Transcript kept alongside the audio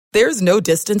There's no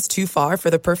distance too far for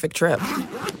the perfect trip.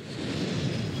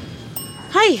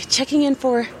 Hi, checking in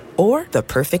for... Or the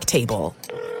perfect table.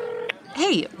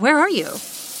 Hey, where are you?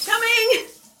 Coming!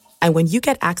 And when you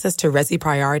get access to Resi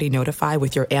Priority Notify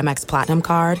with your Amex Platinum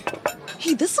card...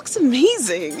 Hey, this looks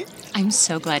amazing! I'm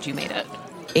so glad you made it.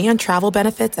 And travel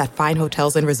benefits at fine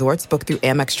hotels and resorts booked through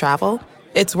Amex Travel,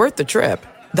 it's worth the trip.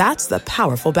 That's the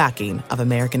powerful backing of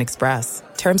American Express.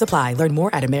 Terms apply. Learn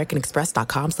more at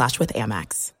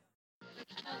americanexpress.com/withAmex.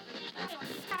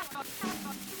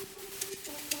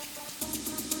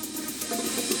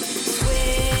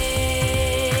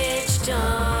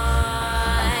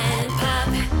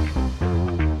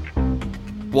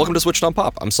 Welcome to Switched on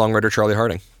Pop. I'm songwriter Charlie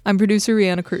Harding. I'm producer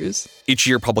Rihanna Cruz. Each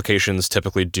year, publications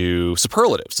typically do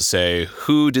superlatives to say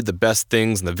who did the best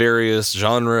things in the various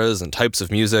genres and types of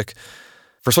music.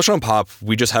 For Switched on Pop,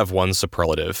 we just have one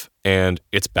superlative, and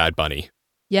it's Bad Bunny.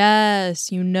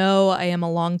 Yes, you know I am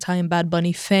a longtime Bad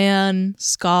Bunny fan,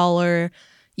 scholar,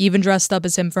 even dressed up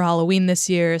as him for Halloween this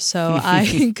year, so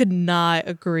I could not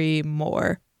agree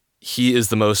more. He is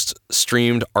the most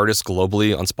streamed artist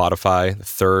globally on Spotify, the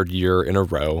third year in a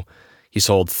row. He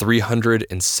sold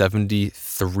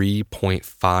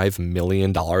 $373.5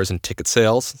 million in ticket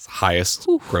sales, highest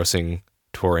grossing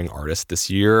touring artist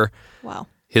this year. Wow.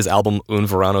 His album Un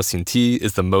Verano Sin Ti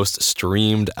is the most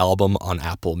streamed album on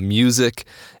Apple Music.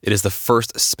 It is the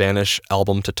first Spanish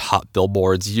album to top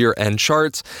Billboard's year-end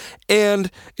charts, and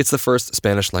it's the first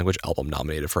Spanish-language album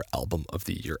nominated for Album of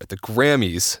the Year at the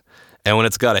Grammys. And when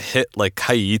it's got a hit like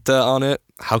Calladita on it,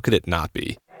 how could it not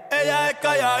be? Ella es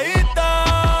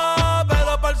calladita,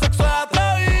 pero pa'l sexo es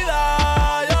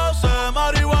atrevida. Yo sé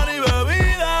marihuana y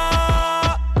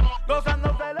bebida,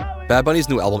 gozándose la vida. Bad Bunny's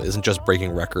new album isn't just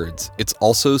breaking records, it's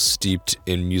also steeped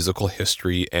in musical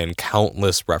history and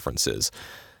countless references.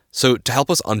 So to help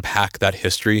us unpack that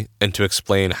history and to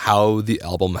explain how the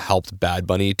album helped Bad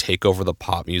Bunny take over the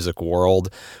pop music world,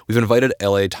 we've invited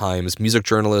LA Times music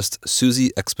journalist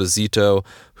Susie Exposito,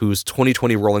 whose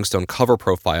 2020 Rolling Stone cover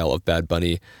profile of Bad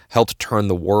Bunny helped turn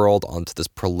the world onto this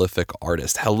prolific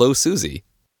artist. Hello, Susie.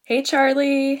 Hey,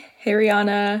 Charlie. Hey,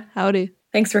 Rihanna. Howdy.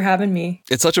 Thanks for having me.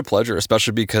 It's such a pleasure,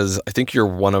 especially because I think you're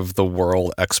one of the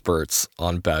world experts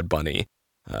on Bad Bunny.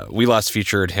 We last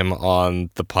featured him on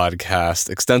the podcast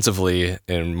extensively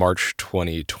in March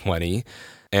 2020,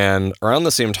 and around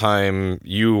the same time,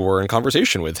 you were in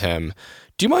conversation with him.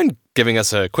 Do you mind giving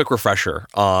us a quick refresher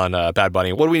on Bad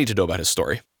Bunny? What do we need to know about his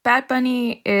story? Bad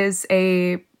Bunny is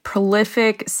a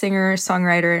prolific singer,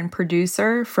 songwriter, and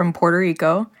producer from Puerto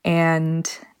Rico,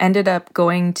 and ended up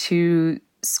going to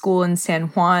school in San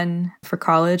Juan for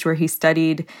college, where he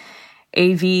studied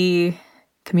AV,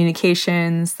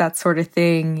 communications, that sort of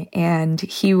thing. And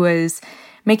he was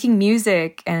making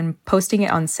music and posting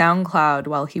it on SoundCloud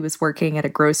while he was working at a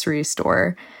grocery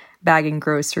store, bagging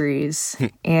groceries.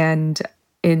 And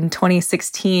in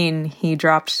 2016, he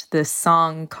dropped this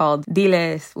song called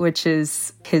Diles, which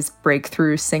is his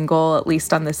breakthrough single, at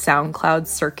least on the SoundCloud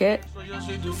circuit.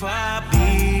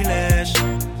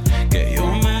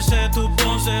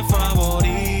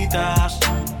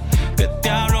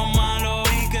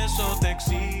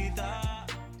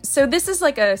 So this is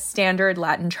like a standard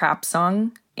Latin trap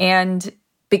song and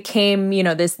became,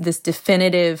 this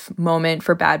definitive moment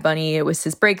for Bad Bunny. It was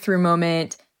his breakthrough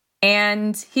moment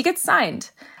and he gets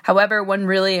signed. However, one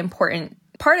really important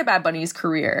part of Bad Bunny's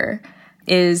career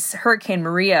is Hurricane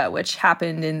Maria, which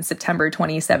happened in September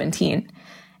 2017.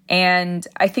 And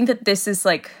I think that this is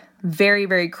like very,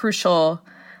 very crucial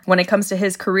when it comes to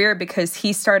his career because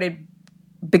he started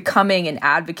becoming an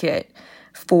advocate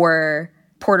for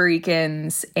Puerto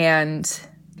Ricans and,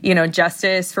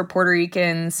 justice for Puerto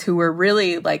Ricans who were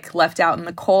really like left out in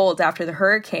the cold after the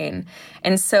hurricane.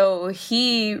 And so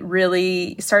he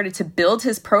really started to build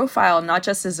his profile, not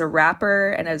just as a rapper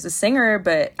and as a singer,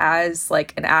 but as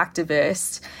like an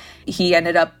activist. He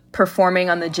ended up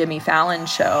performing on the Jimmy Fallon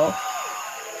show.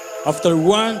 After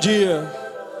 1 year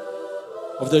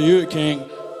of the hurricane,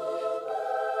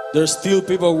 there's still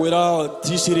people without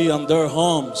electricity in their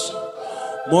homes.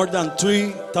 More than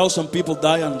 3,000 people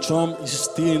died and Trump is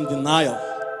still in denial.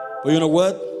 But you know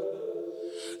what?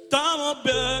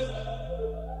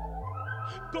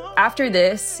 After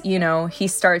this, he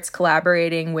starts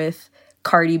collaborating with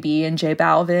Cardi B and J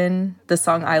Balvin. The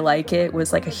song I Like It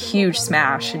was like a huge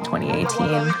smash in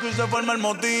 2018.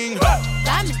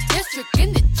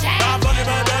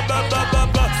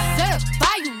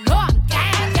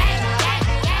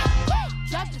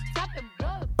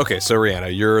 Okay, so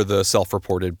Rihanna, you're the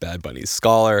self-reported Bad Bunny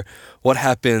scholar. What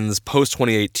happens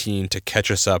post-2018 to catch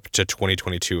us up to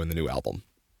 2022 and the new album?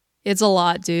 It's a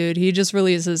lot, dude. He just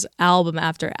releases album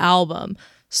after album.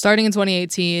 Starting in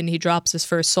 2018, he drops his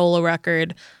first solo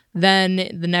record. Then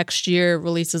the next year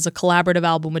releases a collaborative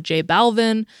album with J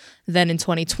Balvin. Then in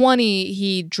 2020,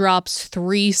 he drops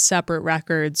 3 separate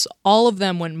records. All of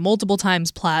them went multiple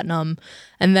times platinum.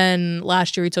 And then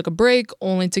last year he took a break,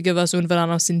 only to give us Un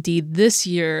Verano Sin Ti this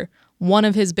year, one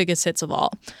of his biggest hits of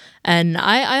all. And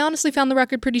I honestly found the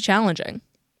record pretty challenging.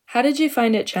 How did you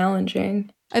find it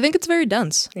challenging? I think it's very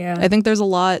dense. Yeah. I think there's a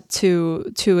lot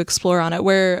to explore on it,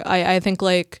 where I think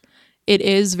like it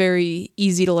is very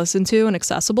easy to listen to and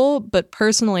accessible, but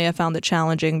personally I found it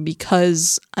challenging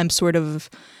because I'm sort of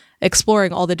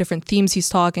exploring all the different themes he's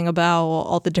talking about,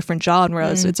 all the different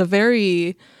genres. It's a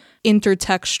very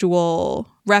intertextual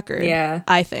record, Yeah.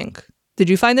 I think. Did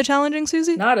you find it challenging,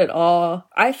 Susie? Not at all.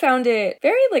 I found it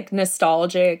very like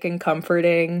nostalgic and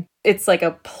comforting. It's like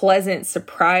a pleasant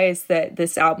surprise that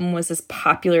this album was as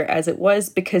popular as it was,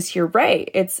 because you're right,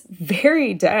 it's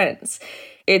very dense.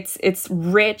 It's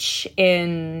rich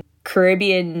in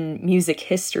Caribbean music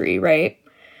history, right?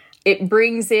 It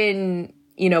brings in,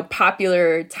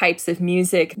 popular types of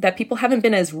music that people haven't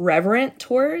been as reverent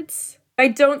towards. I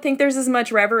don't think there's as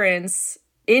much reverence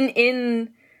in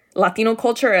Latino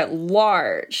culture at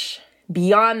large,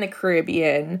 beyond the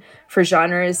Caribbean, for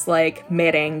genres like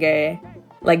merengue,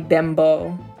 like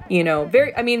dembow,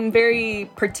 very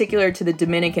particular to the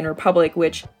Dominican Republic,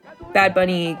 which Bad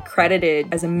Bunny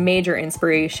credited as a major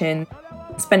inspiration.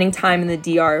 Spending time in the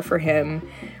DR for him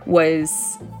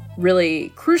was really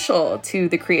crucial to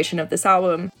the creation of this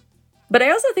album. But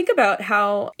I also think about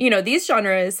how, these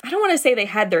genres, I don't want to say they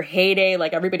had their heyday,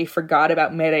 like everybody forgot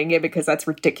about merengue, because that's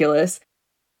ridiculous.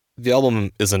 The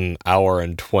album is an hour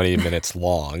and 20 minutes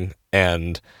long,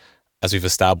 and as we've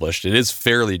established, it is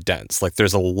fairly dense. Like,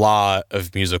 there's a lot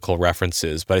of musical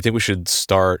references, but I think we should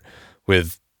start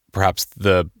with perhaps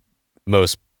the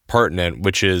most pertinent,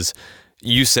 which is,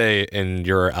 you say in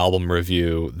your album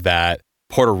review that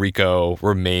Puerto Rico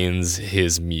remains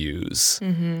his muse.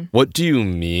 Mm-hmm. What do you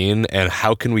mean, and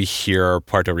how can we hear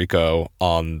Puerto Rico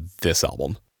on this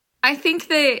album? I think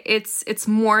that it's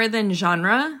more than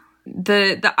genre.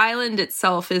 The island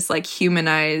itself is like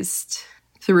humanized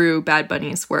through Bad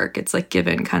Bunny's work. It's like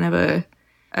given kind of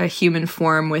a human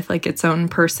form with like its own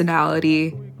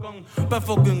personality.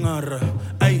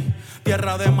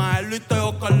 Tierra de Maelo y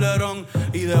Teo Calderón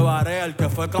y de Barea, el que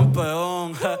fue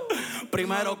campeón.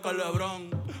 Primero que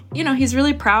LeBron. He's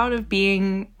really proud of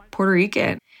being Puerto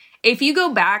Rican. If you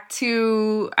go back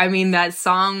to, that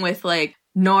song with like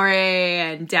Nore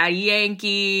and Daddy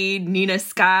Yankee, Nina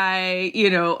Sky,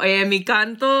 Oye Mi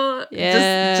Canto,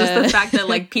 Yeah. just the fact that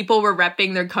like people were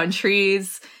repping their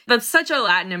countries. That's such a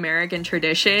Latin American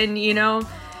tradition,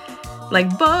 like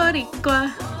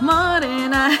Boricua,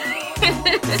 Morena.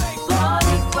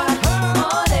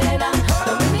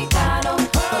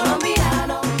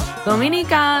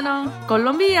 Dominicano,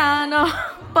 Colombiano,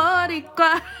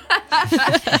 Boricua.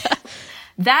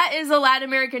 That is a Latin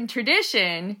American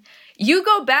tradition. You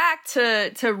go back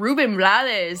to Rubén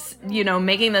Blades,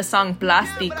 making the song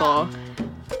Plástico.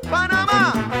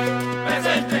 Panamá,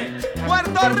 presente.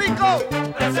 Puerto Rico,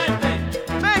 presente.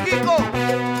 México,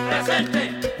 presente.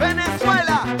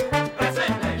 Venezuela,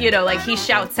 presente. Like he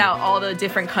shouts out all the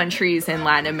different countries in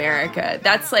Latin America.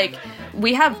 That's like,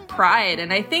 we have pride.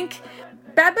 And I think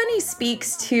Bad Bunny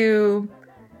speaks to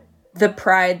the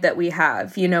pride that we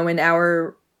have, in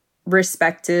our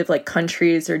respective like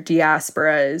countries or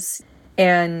diasporas.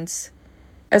 And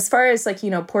as far as like,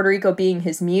 Puerto Rico being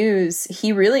his muse,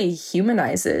 he really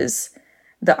humanizes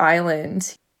the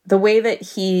island. The way that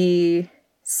he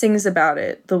sings about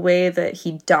it, the way that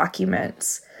he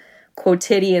documents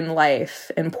quotidian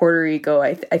life in Puerto Rico.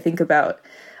 I think about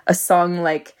a song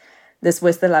like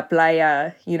Después de la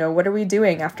Playa, what are we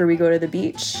doing after we go to the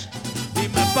beach?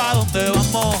 Dime pa' dónde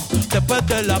vamos después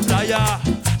de la playa.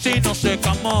 Si no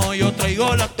secamos, yo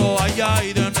traigo la toalla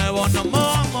y de nuevo nos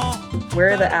mojamos.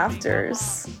 Where are the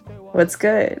afters? What's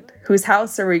good? Whose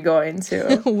house are we going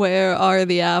to? Where are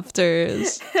the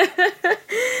afters?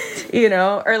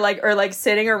 Or like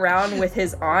sitting around with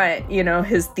his aunt,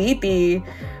 his titi,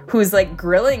 who's like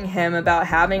grilling him about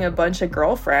having a bunch of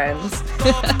girlfriends.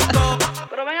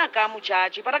 Pero ven acá,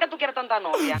 muchacho, ¿para qué tú quieres tanta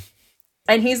novia?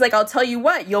 And he's like, I'll tell you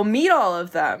what, you'll meet all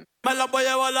of them. Me la voy a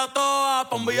llevar la toa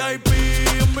pa' un VIP, ey.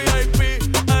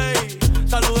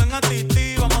 Saluden a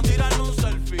Titi, vamos a tirar un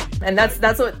selfie. And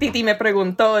that's what Titi Me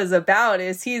Preguntó is about,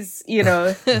 is he's,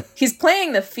 he's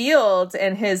playing the field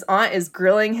and his aunt is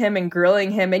grilling him. And,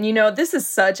 this is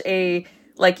such a,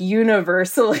 like,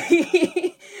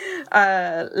 universally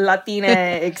Latina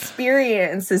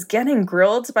experience is getting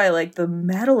grilled by like the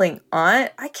meddling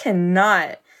aunt. I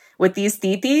cannot with these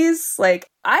titis. Like,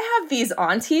 I have these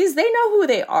aunties, they know who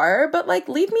they are, but like,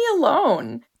 leave me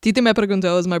alone. Titi Me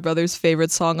Preguntó is my brother's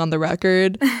favorite song on the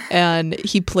record, and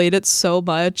he played it so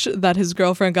much that his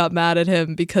girlfriend got mad at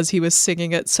him because he was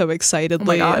singing it so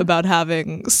excitedly about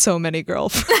having so many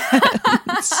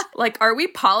girlfriends. Like, are we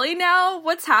poly now?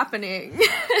 What's happening?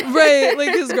 Right,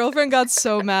 like his girlfriend got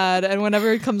so mad, and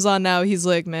whenever it comes on now, he's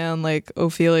like, man, like,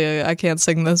 Ophelia, I can't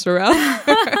sing this around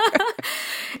her.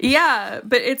 Yeah,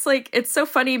 but it's like, it's so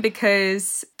funny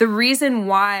because the reason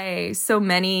why so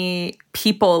many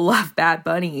people love Bad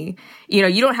Bunny, you know,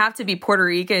 you don't have to be Puerto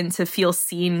Rican to feel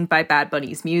seen by Bad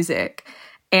Bunny's music.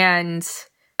 And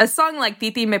a song like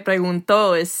Titi Me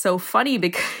Preguntó is so funny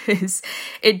because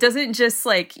it doesn't just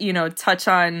like, you know, touch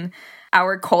on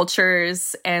our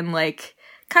cultures and like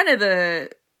kind of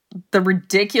the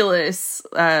ridiculous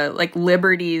like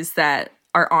liberties that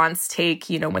our aunts take,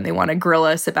 you know, when they want to grill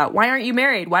us about, why aren't you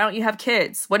married? Why don't you have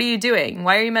kids? What are you doing?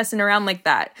 Why are you messing around like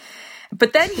that?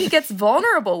 But then he gets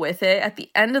vulnerable with it at the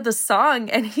end of the song,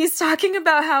 and he's talking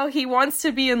about how he wants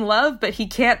to be in love, but he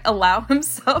can't allow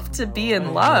himself to be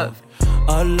in love.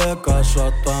 Hazle caso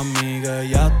a tu amiga,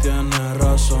 ella tiene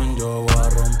razón. Yo voy a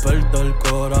romperte el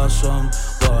corazón,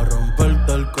 voy a romperte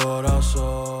el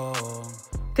corazón.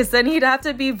 Because then he'd have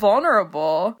to be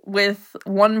vulnerable with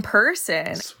one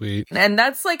person. Sweet. And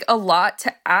that's like a lot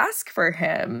to ask for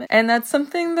him. And that's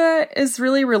something that is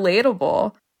really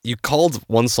relatable. You called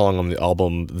one song on the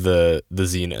album the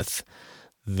Zenith,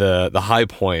 the high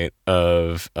point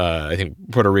of, I think,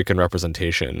 Puerto Rican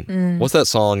representation. What's that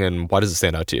song and why does it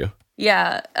stand out to you?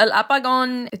 Yeah, El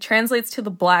Apagón, it translates to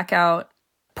the blackout.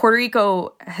 Puerto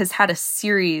Rico has had a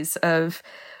series of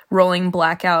rolling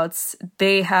blackouts.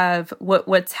 They have,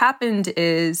 what's happened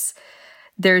is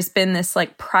there's been this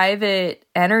like private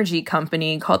energy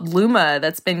company called Luma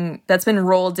that's been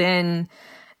rolled in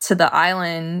to the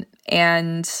island,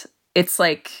 and it's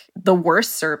like the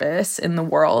worst service in the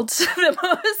world, the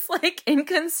most like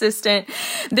inconsistent.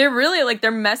 They're really like,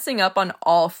 they're messing up on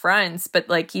all fronts, but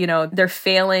like, you know, they're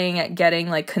failing at getting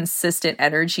like consistent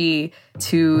energy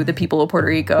to the people of Puerto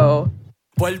Rico.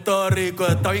 Puerto Rico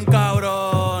está bien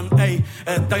cabrón, ey,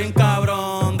 está bien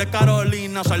cabrón. De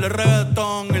Carolina sale el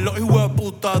reggaetón y los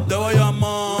hijueputas de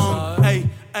Bayamón, ey.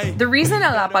 The reason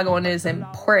El Apagón is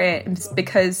important is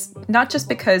because, not just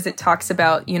because it talks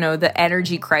about, you know, the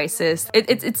energy crisis,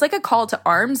 it's like a call to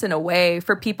arms in a way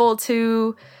for people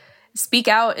to speak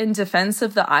out in defense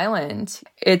of the island.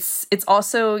 It's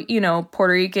also, you know,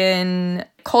 Puerto Rican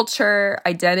culture,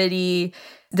 identity.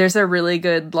 There's a really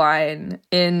good line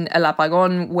in El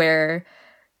Apagón where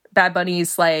Bad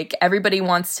Bunny's like, everybody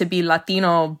wants to be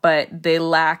Latino, but they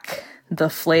lack the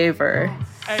flavor.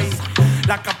 Ey,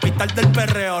 la capital del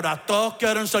perreo, ahora todos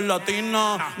quieren ser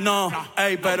latinos. No,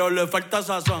 ey, pero le falta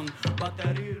sazón.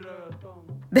 Batería y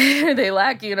reggaetón. They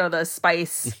lack, you know, the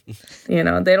spice. You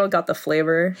know, they don't got the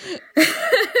flavor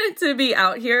to be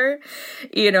out here,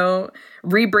 you know,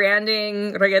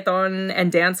 rebranding reggaeton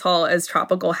and dancehall as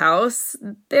tropical house.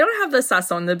 They don't have the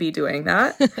sazon to be doing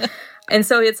that. And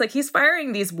so it's like he's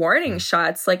firing these warning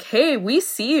shots like, hey, we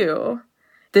see you.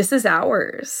 This is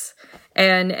ours.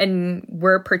 And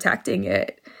we're protecting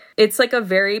it. It's like a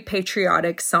very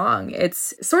patriotic song.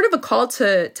 It's sort of a call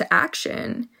to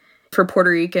action for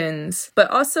Puerto Ricans, but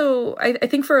also I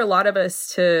think for a lot of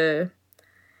us to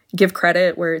give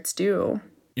credit where it's due.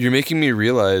 You're making me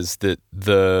realize that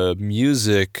the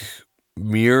music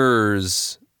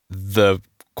mirrors the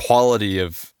quality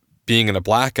of being in a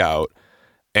blackout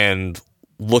and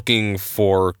looking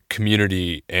for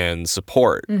community and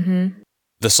support. Mm-hmm.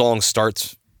 The song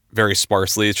starts very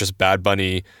sparsely. It's just Bad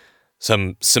Bunny,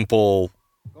 some simple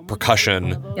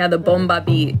percussion. Yeah, the bomba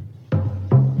beat.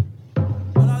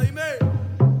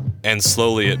 And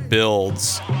slowly it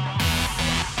builds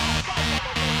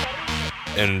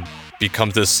and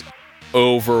becomes this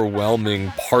overwhelming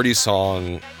party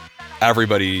song,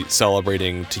 everybody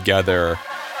celebrating together.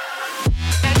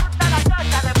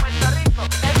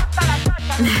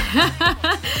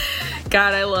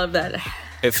 God, I love that.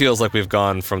 It feels like we've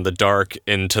gone from the dark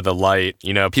into the light,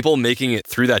 you know, people making it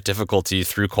through that difficulty,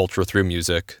 through culture, through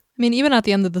music. I mean, even at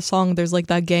the end of the song, there's like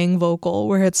that gang vocal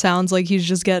where it sounds like he's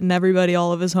just getting everybody,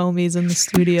 all of his homies in the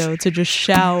studio to just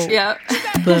shout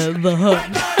the hook.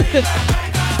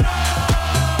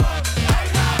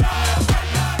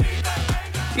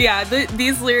 Yeah,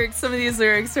 some of these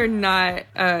lyrics are not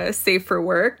safe for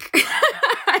work.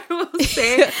 I will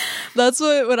say. That's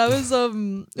what when I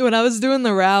was doing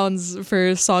the rounds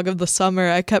for Song of the Summer,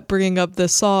 I kept bringing up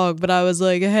this song, but I was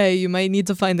like, hey, you might need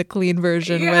to find the clean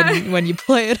version when you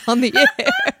play it on the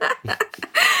air.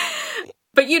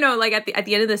 But like at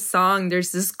the end of this song,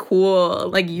 there's this cool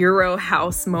like Euro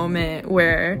house moment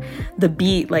where the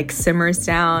beat like simmers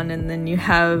down, and then you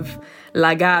have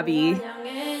La Gabi.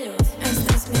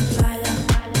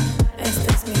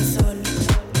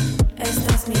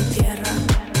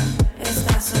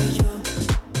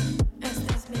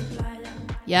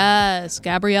 Yes,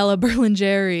 Gabriella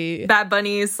Berlingeri. Bad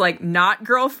Bunny's like not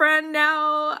girlfriend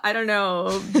now. I don't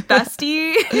know,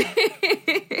 bestie.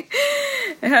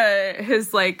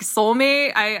 His like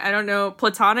soulmate. I don't know,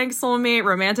 platonic soulmate,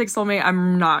 romantic soulmate.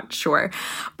 I'm not sure,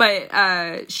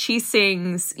 but she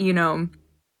sings.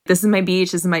 This is my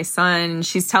beach. This is my sun.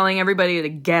 She's telling everybody to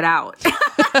get out.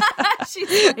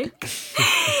 She's like,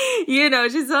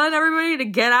 she's telling everybody to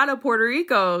get out of Puerto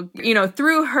Rico.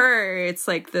 Through her, it's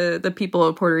like the people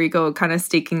of Puerto Rico kind of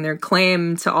staking their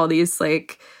claim to all these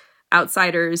like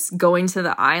outsiders going to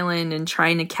the island and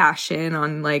trying to cash in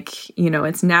on like,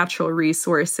 its natural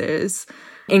resources,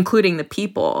 including the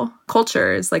people.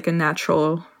 Culture is like a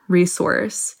natural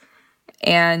resource.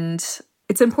 And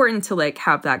it's important to like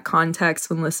have that context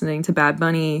when listening to Bad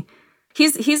Bunny.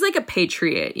 He's like a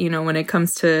patriot, when it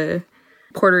comes to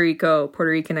Puerto Rico,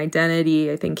 Puerto Rican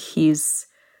identity. I think he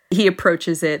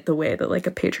approaches it the way that like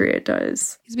a patriot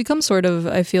does. He's become sort of,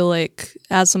 I feel like,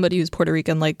 as somebody who's Puerto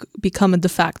Rican, like become a de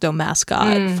facto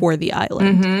mascot for the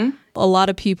island. Mm-hmm. A lot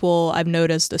of people I've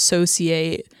noticed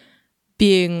associate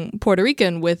being Puerto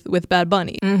Rican with Bad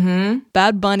Bunny. Mm-hmm.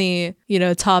 Bad Bunny,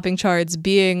 topping charts,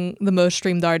 being the most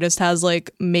streamed artist has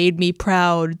like made me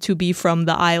proud to be from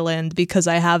the island because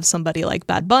I have somebody like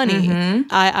Bad Bunny. Mm-hmm.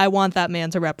 I want that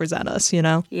man to represent us,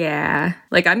 Yeah.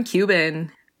 Like I'm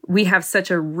Cuban. We have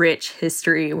such a rich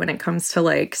history when it comes to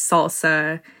like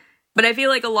salsa. But I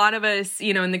feel like a lot of us,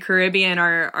 in the Caribbean,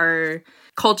 our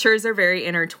cultures are very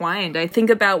intertwined. I think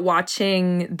about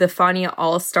watching the Fania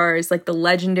All-Stars, like the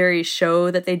legendary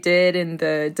show that they did in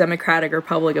the Democratic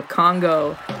Republic of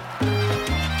Congo.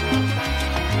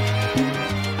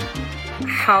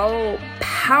 How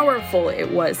powerful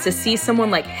it was to see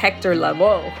someone like Hector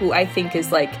Lavoe, who I think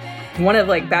is like one of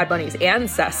like Bad Bunny's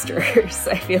ancestors.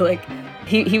 I feel like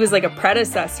he was like a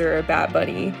predecessor of Bad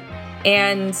Bunny.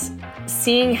 And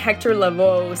seeing Hector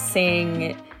Lavoe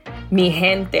sing Mi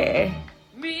Gente,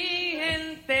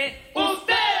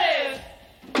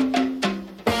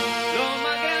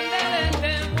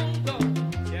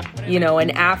 in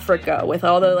Africa with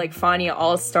all the like Fania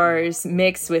All-Stars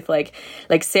mixed with like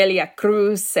Celia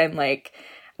Cruz and like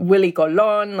Willie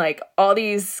Colon, like all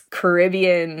these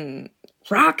Caribbean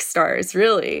rock stars,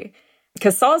 really.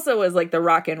 Because salsa was like the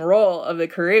rock and roll of the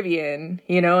Caribbean,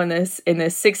 in the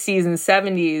 60s and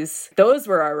 70s. Those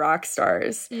were our rock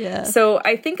stars. Yeah. So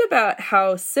I think about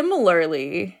how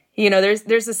similarly,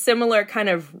 there's a similar kind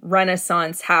of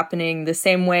renaissance happening the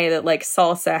same way that like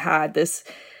salsa had this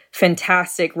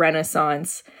fantastic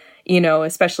renaissance,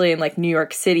 especially in like New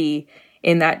York City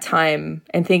in that time,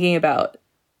 and thinking about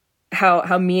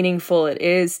how meaningful it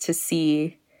is to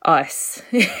see us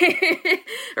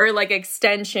or like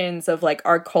extensions of like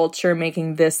our culture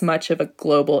making this much of a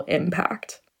global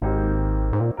impact.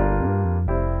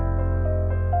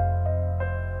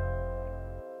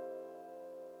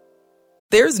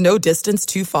 There's no distance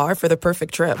too far for the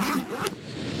perfect trip.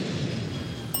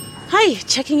 Hi,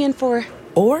 checking in for...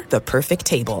 Or the perfect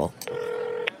table.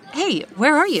 Hey,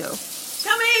 where are you?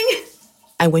 Coming!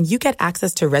 And when you get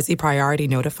access to Resi Priority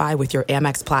Notify with your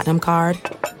Amex Platinum card...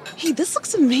 Hey, this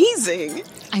looks amazing.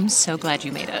 I'm so glad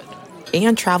you made it.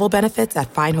 And travel benefits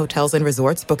at fine hotels and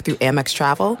resorts booked through Amex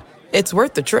Travel, it's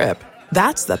worth the trip.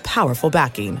 That's the powerful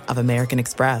backing of American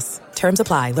Express. Terms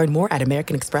apply. Learn more at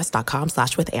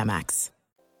americanexpress.com/withAmex.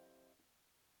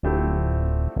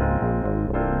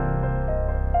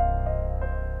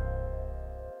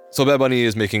 So Bad Bunny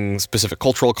is making specific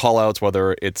cultural call-outs,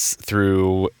 whether it's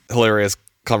through hilarious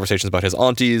conversations about his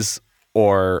aunties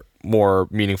or more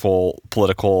meaningful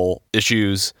political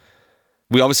issues.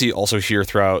 We obviously also hear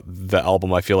throughout the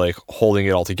album, I feel like holding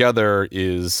it all together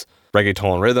is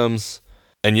reggaeton rhythms.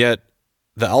 And yet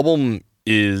the album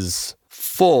is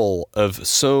full of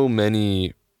so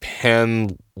many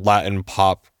pan-Latin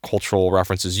pop cultural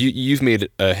references. You've made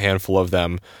a handful of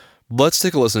them. Let's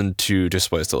take a listen to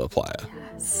Después de la Playa.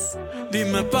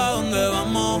 Dime pa' dónde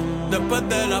vamos después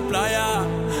de la playa.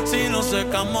 Si no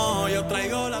secamos, yo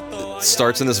traigo la toalla. It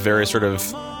starts in this very sort of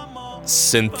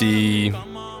synthy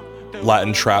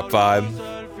Latin trap vibe.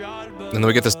 And then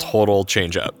we get this total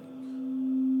change up.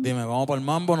 Dime, ¿vamos para el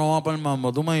mambo o no vamos para el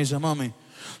mambo? Tú me dices, mami.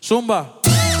 Zumba.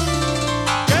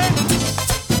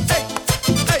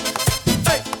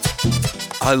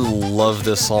 I love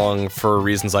this song for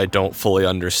reasons I don't fully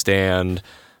understand,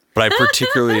 but I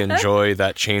particularly enjoy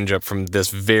that change up from this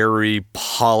very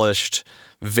polished,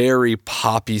 very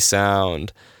poppy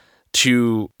sound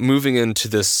to moving into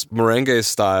this merengue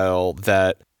style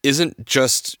that isn't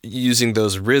just using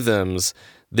those rhythms.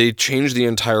 They change the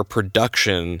entire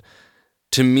production.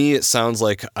 To me, it sounds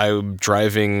like I'm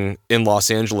driving in Los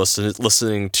Angeles and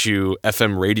listening to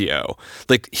FM radio.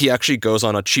 Like, he actually goes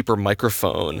on a cheaper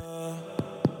microphone.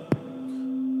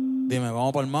 Dime,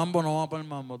 ¿vamos para el mambo o no vamos para el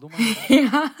mambo? Tú me dices.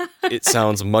 Yeah. It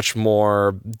sounds much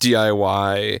more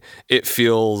DIY. It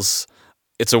feels,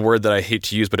 it's a word that I hate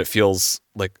to use, but it feels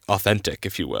like authentic,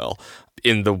 if you will,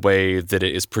 in the way that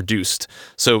it is produced.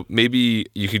 So maybe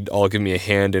you could all give me a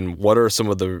hand in what are some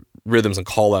of the rhythms and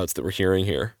call-outs that we're hearing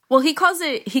here. Well, he calls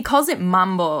it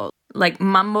mambo, like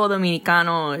mambo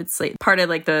dominicano. It's like part of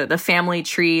like the family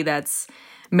tree that's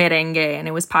merengue, and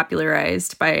it was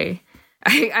popularized by,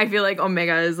 I feel like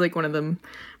Omega is like one of the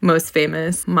most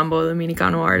famous mambo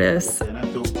dominicano artists.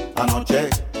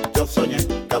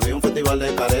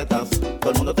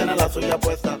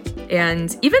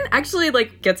 And even actually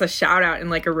like gets a shout out in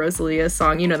like a Rosalia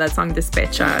song, you know, that song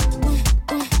Despecha.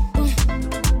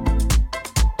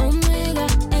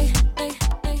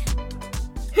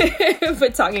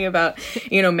 But talking about,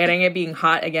 you know, merengue being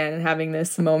hot again and having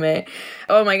this moment.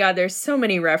 Oh my God, there's so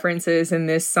many references in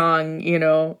this song. You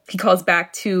know, he calls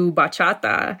back to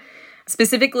bachata,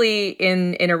 specifically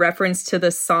in a reference to the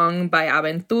song by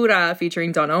Aventura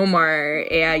featuring Don Omar,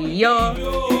 Ella y Yo.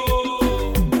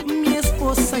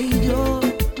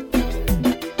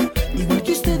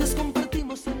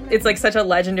 It's like such a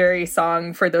legendary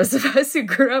song for those of us who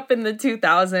grew up in the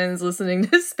 2000s listening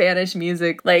to Spanish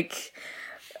music. Like,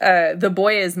 The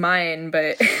Boy Is Mine,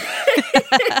 but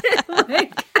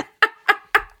like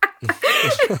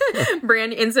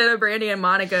instead of Brandy and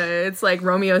Monica, it's like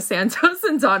Romeo Santos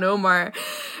and Don Omar,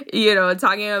 you know,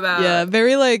 talking about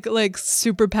very like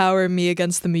superpower me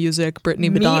against the music, Brittany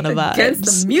Madonna vibes.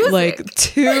 Against the music, like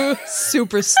two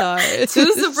superstars,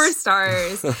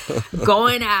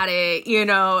 going at it, you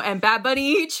know. And Bad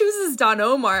Bunny, he chooses Don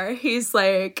Omar. He's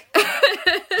like,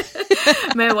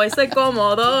 me voy a ser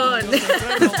cómodo.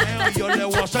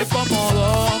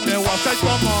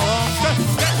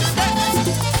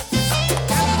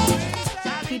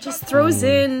 He just throws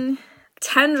in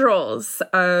tendrils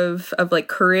of like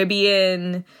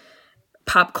Caribbean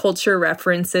pop culture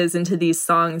references into these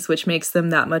songs, which makes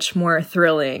them that much more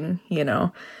thrilling, you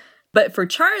know. But for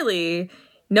Charlie,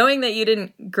 knowing that you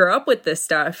didn't grow up with this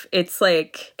stuff, it's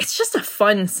like, it's just a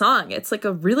fun song. It's like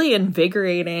a really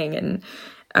invigorating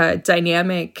and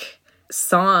dynamic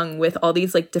song with all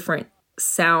these like different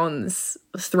sounds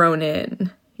thrown in,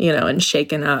 you know, and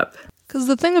shaken up. Because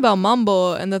the thing about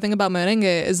mambo and the thing about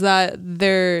merengue is that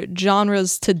they're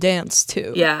genres to dance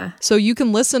to. Yeah. So you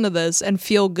can listen to this and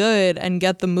feel good and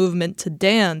get the movement to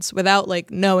dance without like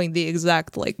knowing the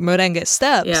exact like merengue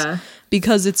steps. Yeah.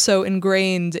 Because it's so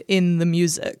ingrained in the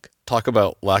music. Talk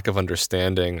about lack of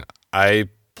understanding. I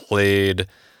played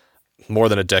more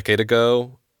than a decade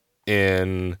ago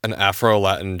in an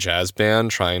Afro-Latin jazz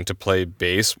band trying to play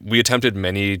bass. We attempted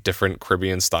many different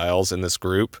Caribbean styles in this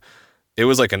group. It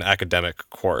was like an academic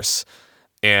course.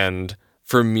 And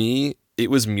for me, it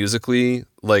was musically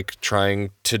like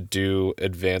trying to do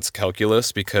advanced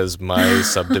calculus because my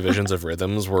subdivisions of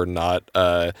rhythms were not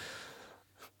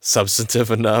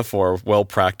substantive enough or well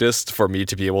practiced for me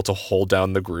to be able to hold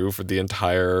down the groove for the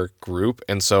entire group.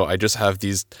 And so I just have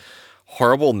these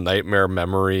horrible nightmare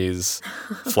memories,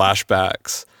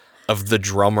 flashbacks of the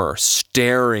drummer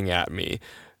staring at me,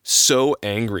 so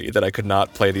angry that I could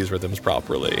not play these rhythms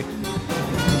properly.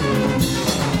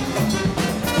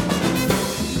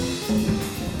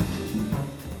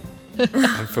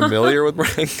 I'm familiar with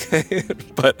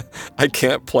merengue, but I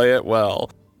can't play it well.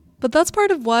 But that's part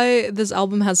of why this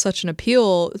album has such an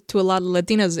appeal to a lot of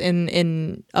Latinas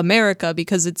in America,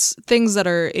 because it's things that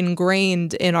are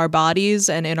ingrained in our bodies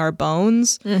and in our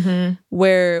bones,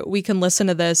 where we can listen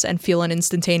to this and feel an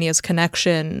instantaneous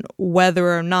connection,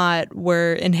 whether or not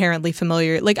we're inherently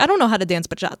familiar. Like, I don't know how to dance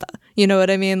bachata, you know what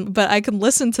I mean? But I can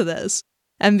listen to this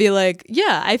and be like,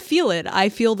 yeah, I feel it. I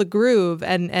feel the groove,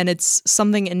 and it's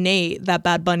something innate that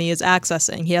Bad Bunny is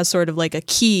accessing. He has sort of like a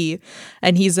key,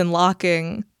 and he's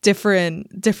unlocking different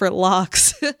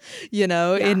locks, you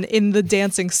know, in the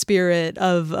dancing spirit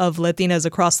of Latinas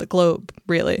across the globe,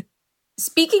 really.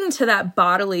 Speaking to that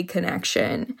bodily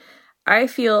connection, I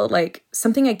feel like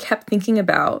something I kept thinking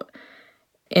about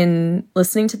in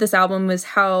listening to this album was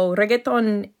how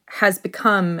reggaeton has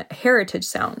become a heritage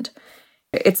sound.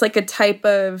 It's like a type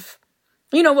of,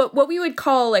 you know, what we would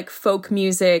call like folk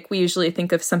music. We usually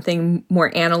think of something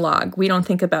more analog. We don't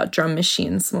think about drum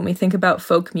machines when we think about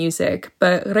folk music.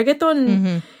 But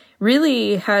reggaeton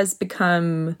really has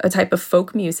become a type of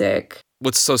folk music.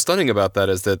 What's so stunning about that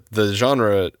is that the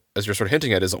genre, as you're sort of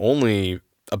hinting at, is only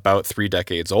about 3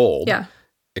 decades old. Yeah.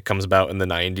 It comes about in the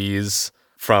 90s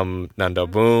from Nando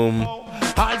Boom.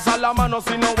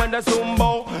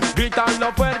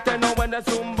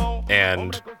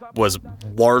 And was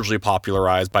largely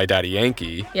popularized by Daddy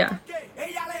Yankee. Yeah.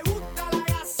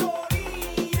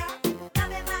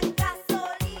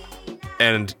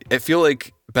 And I feel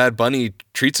like Bad Bunny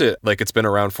treats it like it's been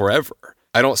around forever.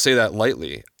 I don't say that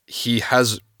lightly. He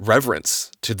has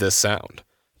reverence to this sound.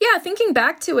 Yeah, thinking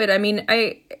back to it, I mean,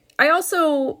 I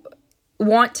also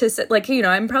want to say, like, you know,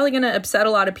 I'm probably going to upset a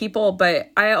lot of people,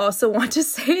 but I also want to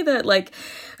say that, like,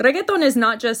 reggaeton is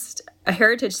not just a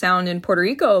heritage sound in Puerto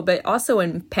Rico, but also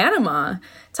in Panama.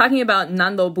 Talking about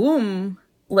Nando Boom,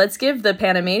 let's give the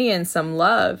Panamanians some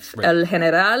love. Right. El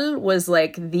General was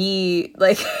like the,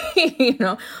 like, you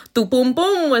know, tu pum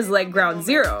pum was like ground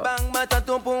zero. Bang mata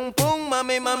tu pum pum,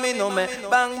 mami mami no me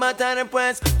bang mata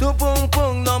después tu pum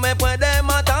pum no me puede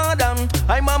matar.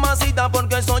 Ay mamacita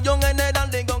porque soy un general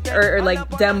digo que or like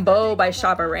Dembow by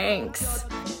Shabba Ranks.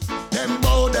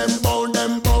 Dembow, dembow,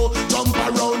 dembow, jump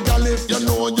around, girl, if you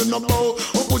know you know bow.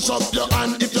 Push up your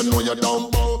hand if you know you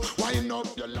don't bow. Wind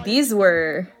up your line. These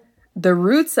were the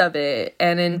roots of it.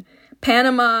 And in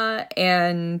Panama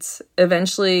and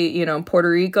eventually, you know, Puerto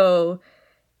Rico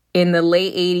in the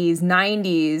late 80s,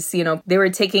 90s, you know, they were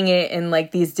taking it in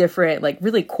like these different, like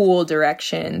really cool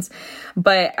directions.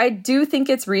 But I do think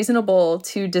it's reasonable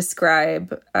to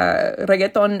describe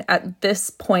reggaeton at this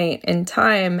point in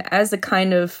time as a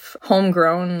kind of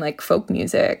homegrown, like folk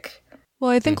music. Well,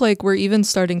 I think like we're even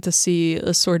starting to see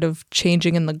a sort of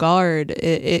changing in the guard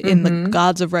in the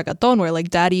gods of reggaeton, where like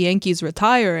Daddy Yankee's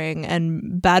retiring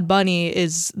and Bad Bunny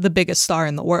is the biggest star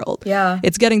in the world. Yeah.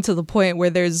 It's getting to the point where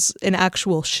there's an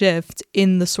actual shift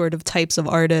in the sort of types of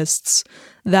artists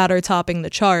that are topping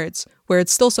the charts, where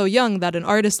it's still so young that an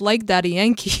artist like Daddy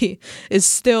Yankee is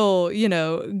still, you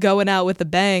know, going out with a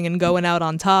bang and going out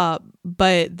on top.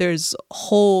 But there's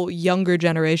whole younger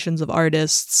generations of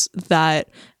artists that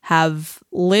have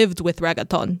lived with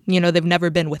reggaeton. You know, they've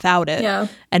never been without it. Yeah.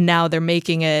 And now they're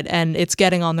making it, and it's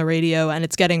getting on the radio, and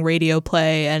it's getting radio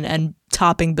play and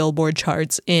topping Billboard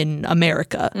charts in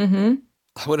America. Mm-hmm.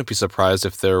 I wouldn't be surprised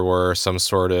if there were some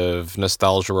sort of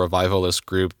nostalgia revivalist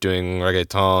group doing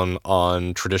reggaeton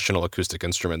on traditional acoustic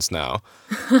instruments now.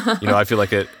 You know, I feel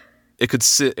like it could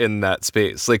sit in that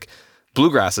space. Like,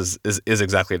 bluegrass is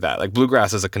exactly that. Like,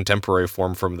 bluegrass is a contemporary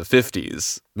form from the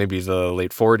 50s, maybe the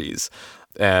late 40s.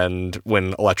 And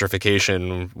when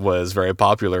electrification was very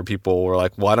popular, people were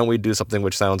like, why don't we do something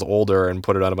which sounds older and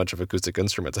put it on a bunch of acoustic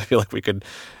instruments? I feel like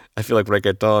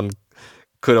reggaeton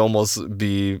could almost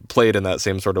be played in that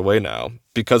same sort of way now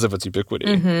because of its ubiquity.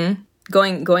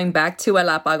 Mm-hmm. Going back to El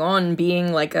Apagón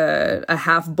being like a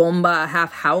half bomba,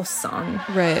 half house song.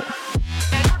 Right.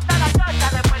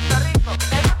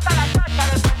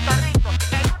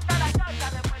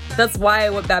 That's why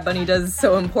what Bad Bunny does is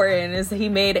so important, is he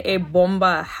made a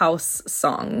bomba house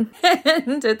song.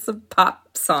 And it's a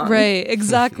pop song. Right,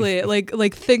 exactly.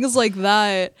 like things like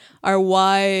that are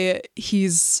why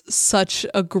he's such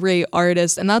a great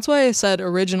artist. And that's why I said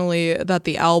originally that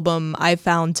the album I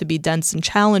found to be dense and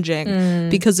challenging,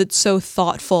 because it's so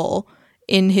thoughtful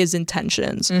in his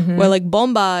intentions. Where like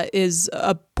bomba is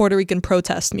a Puerto Rican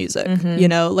protest music, you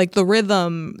know, like the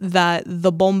rhythm that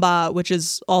the bomba, which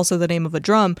is also the name of a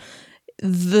drum,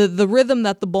 the rhythm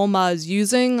that the bomba is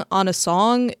using on a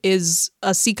song is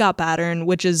a sika pattern,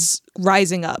 which is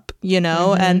rising up, you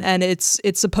know, and it's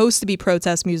supposed to be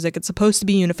protest music. It's supposed to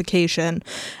be unification,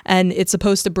 and it's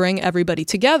supposed to bring everybody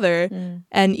together.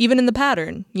 And even in the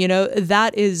pattern, you know,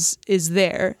 that is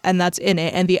there, and that's in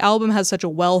it. And the album has such a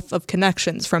wealth of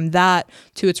connections, from that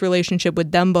to its relationship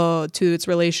with Dembow to its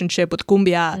relationship with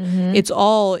cumbia. It's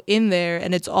all in there,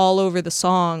 and it's all over the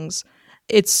songs.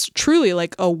 It's truly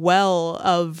like a well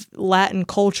of Latin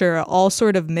culture all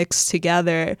sort of mixed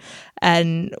together.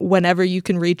 And whenever you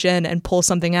can reach in and pull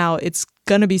something out, it's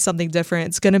going to be something different.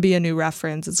 It's going to be a new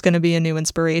reference. It's going to be a new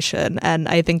inspiration. And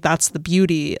I think that's the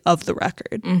beauty of the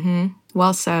record.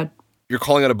 Well said. You're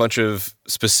calling out a bunch of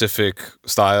specific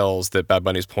styles that Bad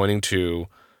Bunny's pointing to.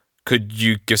 Could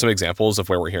you give some examples of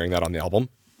where we're hearing that on the album?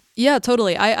 Yeah,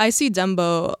 totally. I see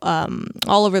Dembow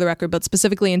all over the record, but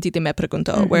specifically in Titi Me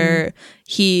Preguntó, where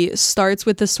he starts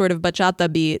with this sort of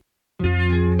bachata beat.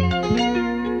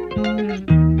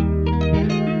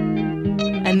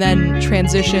 and then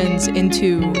transitions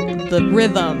into the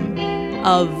rhythm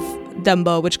of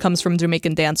dembow, which comes from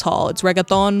Jamaican dance hall. It's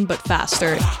reggaeton, but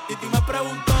faster.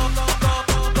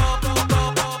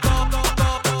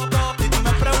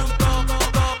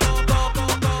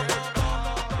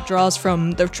 It draws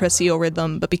from the tresillo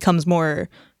rhythm, but becomes more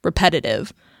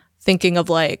repetitive. Thinking of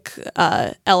like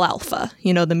El Alfa,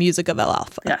 you know, the music of El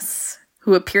Alfa. Yes.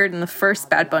 Who appeared in the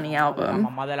first Bad Bunny album.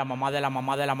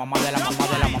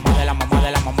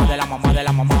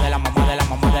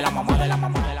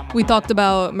 We talked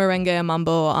about merengue and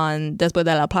mambo on Después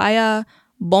de la Playa,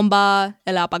 Bomba,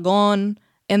 El Apagón,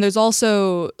 and there's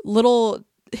also little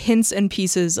hints and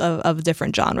pieces of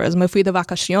different genres. Me Fui de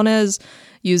Vacaciones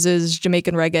uses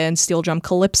Jamaican reggae and steel drum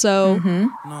calypso. Me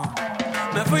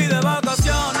fui de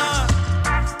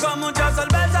vacaciones con mucha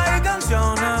cerveza y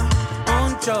canciones.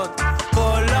 Un shot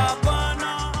por la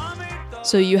buena amistad.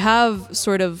 So you have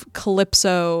sort of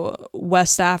calypso,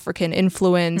 West African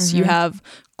influence. You have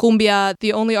cumbia.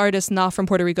 The only artist not from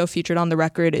Puerto Rico featured on the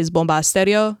record is Bomba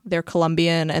Estéreo. They're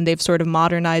Colombian, and they've sort of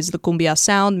modernized the cumbia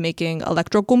sound, making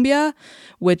electro cumbia,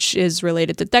 which is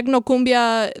related to techno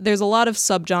cumbia. There's a lot of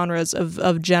subgenres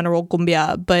of general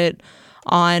cumbia, but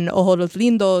on Ojos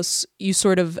Lindos, you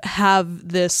sort of have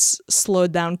this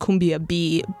slowed down cumbia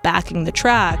beat backing the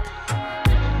track.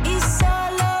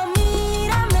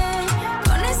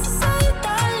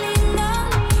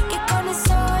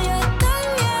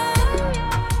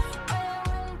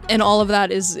 And all of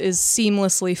that is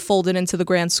seamlessly folded into the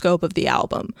grand scope of the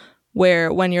album,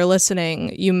 where when you're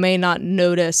listening, you may not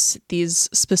notice these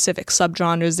specific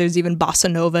subgenres. There's even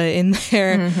bossa nova in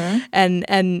there,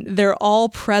 and they're all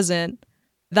present.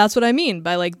 That's what I mean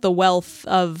by like the wealth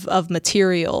of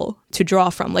material to draw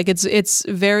from. Like it's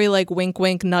very like wink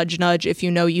wink, nudge nudge, if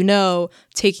you know,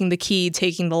 taking the key,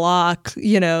 taking the lock,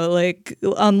 you know, like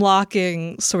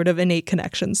unlocking sort of innate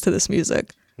connections to this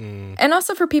music. And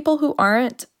also for people who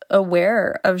aren't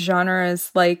aware of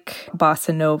genres like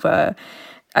bossa nova,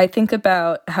 I think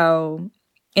about how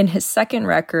in his second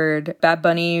record, Bad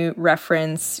Bunny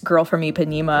referenced Girl from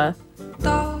Ipanema.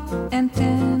 Tall and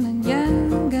thin and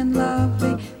young and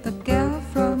lovely, the girl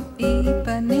from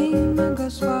Ipanema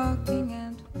goes walking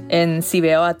and... In Si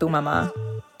Veo a Tu Mamá.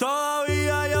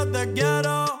 Todavía yo te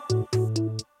quiero,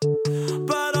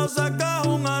 pero sé que es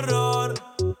un error.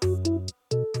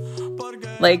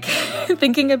 Like,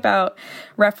 thinking about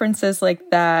references like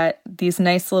that, these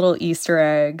nice little Easter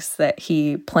eggs that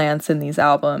he plants in these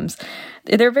albums,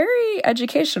 they're very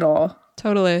educational.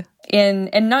 Totally. And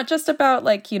not just about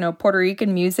like, you know, Puerto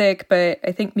Rican music, but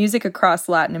I think music across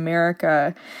Latin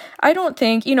America. I don't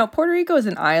think, you know, Puerto Rico is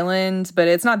an island, but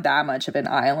it's not that much of an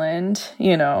island,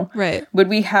 you know. Right. Would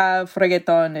we have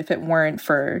reggaeton if it weren't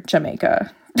for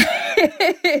Jamaica?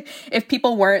 If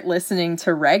people weren't listening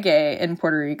to reggae in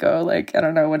Puerto Rico, like, I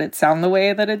don't know, would it sound the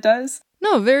way that it does?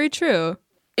 No, very true.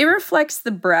 It reflects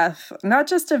the breadth, not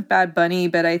just of Bad Bunny,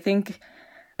 but I think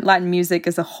Latin music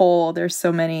as a whole. There's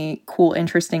so many cool,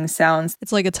 interesting sounds.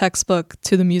 It's like a textbook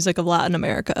to the music of Latin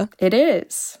America. It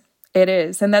is. It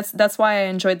is. And that's why I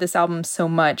enjoyed this album so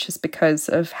much, is because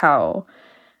of how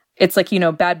it's like, you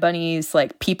know, Bad Bunny's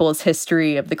like people's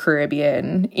history of the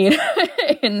Caribbean, you know,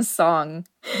 in song.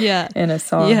 Yeah. In a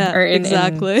song. Yeah, or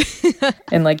exactly.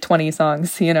 in like 20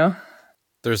 songs, you know?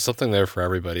 There's something there for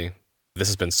everybody. This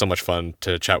has been so much fun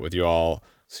to chat with you all.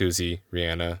 Susie,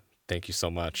 Rihanna, thank you so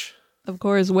much. Of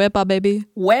course, Wepa, baby.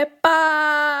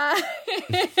 Wepa!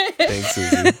 Thanks,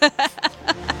 Susie.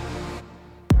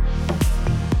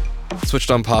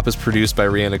 Switched on Pop is produced by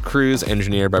Rihanna Cruz,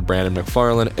 engineered by Brandon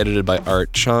McFarlane, edited by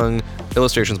Art Chung,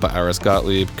 illustrations by Iris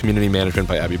Gottlieb, community management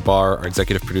by Abby Barr. Our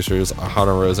executive producers are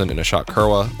Hannah Rosen and Ashok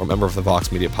Kurwa. We're a member of the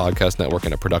Vox Media Podcast Network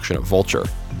and a production of Vulture.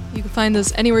 You can find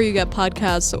us anywhere you get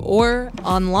podcasts or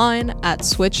online at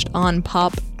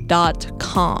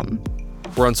switchedonpop.com.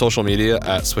 We're on social media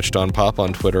at Switched On Pop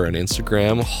on Twitter and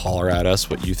Instagram. Holler at us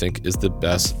what you think is the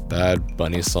best Bad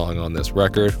Bunny song on this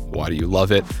record. Why do you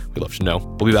love it? We'd love to know.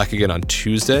 We'll be back again on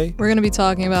Tuesday. We're going to be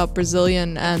talking about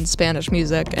Brazilian and Spanish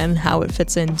music and how it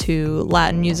fits into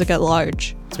Latin music at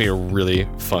large. It's going to be a really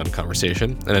fun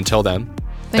conversation. And until then,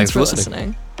 thanks for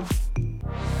listening.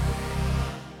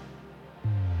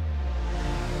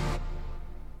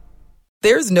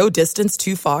 There's no distance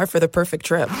too far for the perfect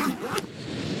trip.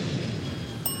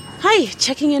 Hi,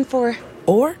 checking in for...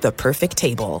 Or the perfect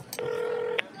table.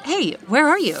 Hey, where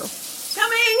are you?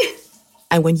 Coming!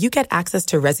 And when you get access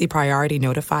to Resi Priority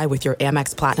Notify with your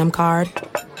Amex Platinum card...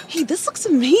 Hey, this looks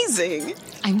amazing!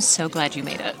 I'm so glad you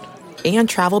made it. And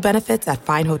travel benefits at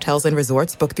fine hotels and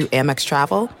resorts booked through Amex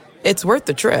Travel, it's worth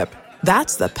the trip.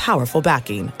 That's the powerful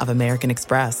backing of American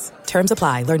Express. Terms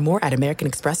apply. Learn more at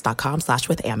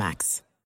americanexpress.com/withAmex.